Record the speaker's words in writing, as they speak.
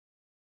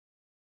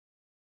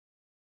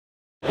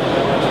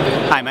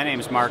Hi, my name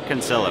is Mark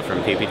Kinsella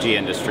from PPG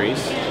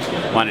Industries.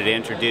 Wanted to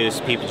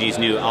introduce PPG's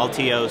new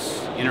Altios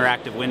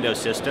interactive window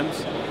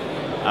systems.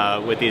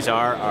 What these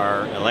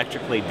are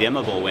electrically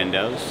dimmable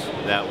windows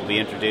that will be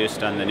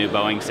introduced on the new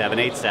Boeing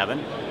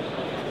 787.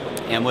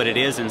 And what it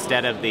is,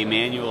 instead of the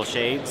manual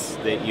shades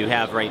that you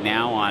have right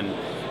now on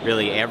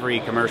really every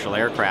commercial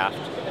aircraft,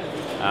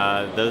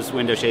 those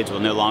window shades will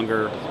no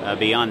longer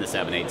be on the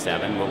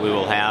 787. What we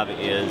will have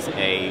is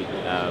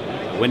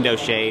a window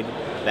shade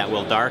that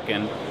will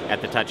darken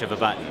at the touch of a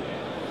button.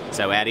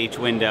 So at each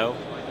window,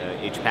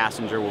 each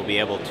passenger will be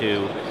able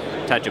to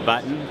touch a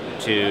button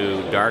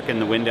to darken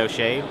the window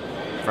shade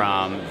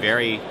from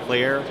very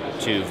clear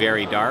to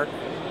very dark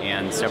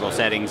and several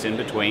settings in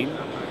between.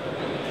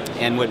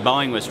 And what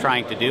Boeing was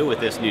trying to do with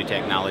this new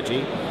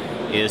technology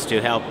is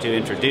to help to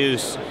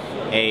introduce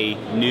a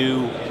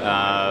new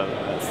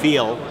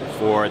feel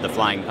for the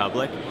flying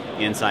public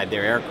inside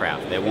their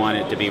aircraft. They want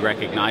it to be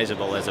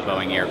recognizable as a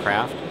Boeing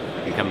aircraft,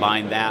 and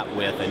combine that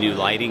with a new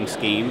lighting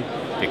scheme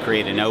to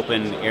create an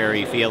open,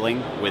 airy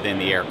feeling within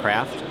the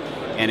aircraft,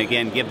 and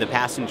again give the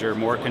passenger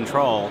more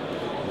control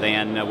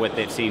than what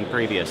they've seen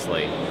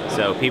previously.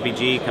 So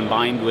PPG,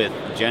 combined with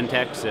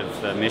Gentex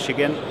of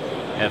Michigan,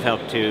 have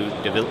helped to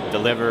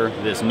deliver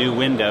this new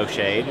window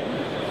shade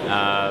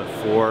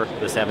for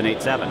the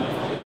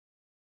 787.